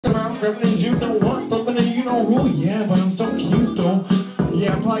revenue, you know what? Loving it, you know who? Yeah, but I'm so cute though.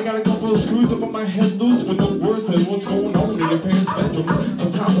 Yeah, I probably got a couple of screws up on my head loose, but no worse than what's going on in your parents' bedrooms.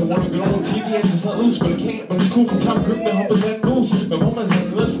 Sometimes I wanna get on TV and just let loose, but I can't. But it's cool for time grip to help us let loose. My mom is on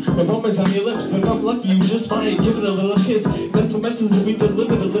your lips, my mom is on your lips. If I'm lucky, you just might give it a little kiss. That's the message that we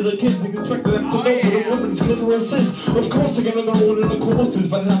deliver to little kids. They expect them to know what a woman's clitoris is. Of course, they're gonna know what the course is.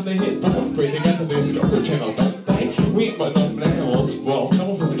 By the time they hit fourth grade, they got the Discovery Channel, don't they? We ain't but no animals. Well, some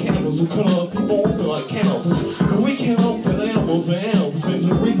of us cannibals who cut off people open like cannibals. But we can't help that animals and animals. There's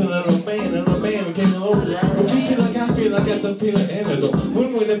a reason that a man came along. But we feel like I got the feeling antidote.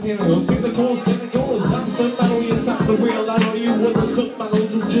 When we're the panel, sing the chorus, sing the chorus. I'm so battle, you sound the real. I know you want the silk model,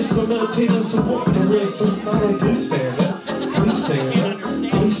 just a meditative support. The real silk model, please stand up. Please stand up.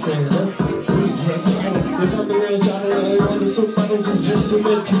 Please stand up. Please stand up. The time the real shot, the silk models is just a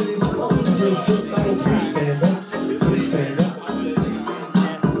meditative support. The real silk model, please stand up. Please stand up.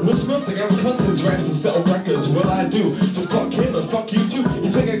 Which month I got customs raps and sell records? Well, I do. So fuck him and fuck you too.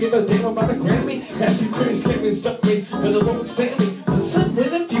 You think I give a damn about a Grammy? Happy Christmas, came and stuck me, but it won't stand me. But son,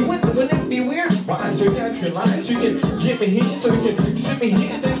 if you went, wouldn't it be weird? Why? So you guys can lie, so you can get me here, so you can sit me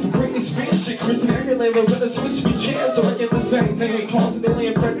here. Thanks for Britney Spears, shit, Christina Aguilera with a switch me chair, so I get the same thing and cause an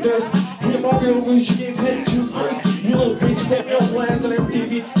alien predators. Here Mario, when she gave head to first. You little bitch, put me on blast on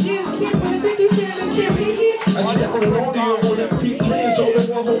MTV. Yes, kid, but I think he's saying I can't make it. I should have put it on you on that P3, so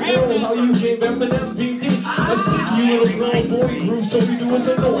they want whole world how you gave Eminem VD. I'm sick, you little grown boy group, so we do is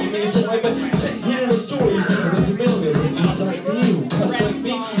annoy me. So I've been sent here the stories. There's a million, just like you, cuss like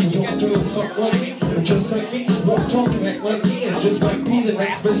me. You don't do a fuck like me, and just like me. Walk, talk, and act like me, and just like me. The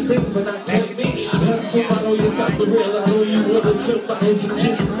next best thing, but not like me. That's the model, yes, I'm the real. I know you want to silk model,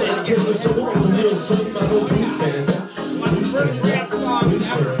 just like kids are so long. The real silk model, please stand up. Please stand up. Please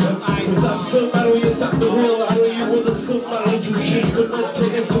stand up. Cause I'm silk model, yes, I'm the real. I know you want to silk model, just a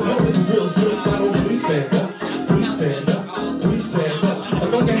meditative support. The real silk model, please stand up. Please stand up. Please stand up.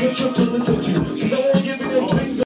 I'm like a hitch up to listen to.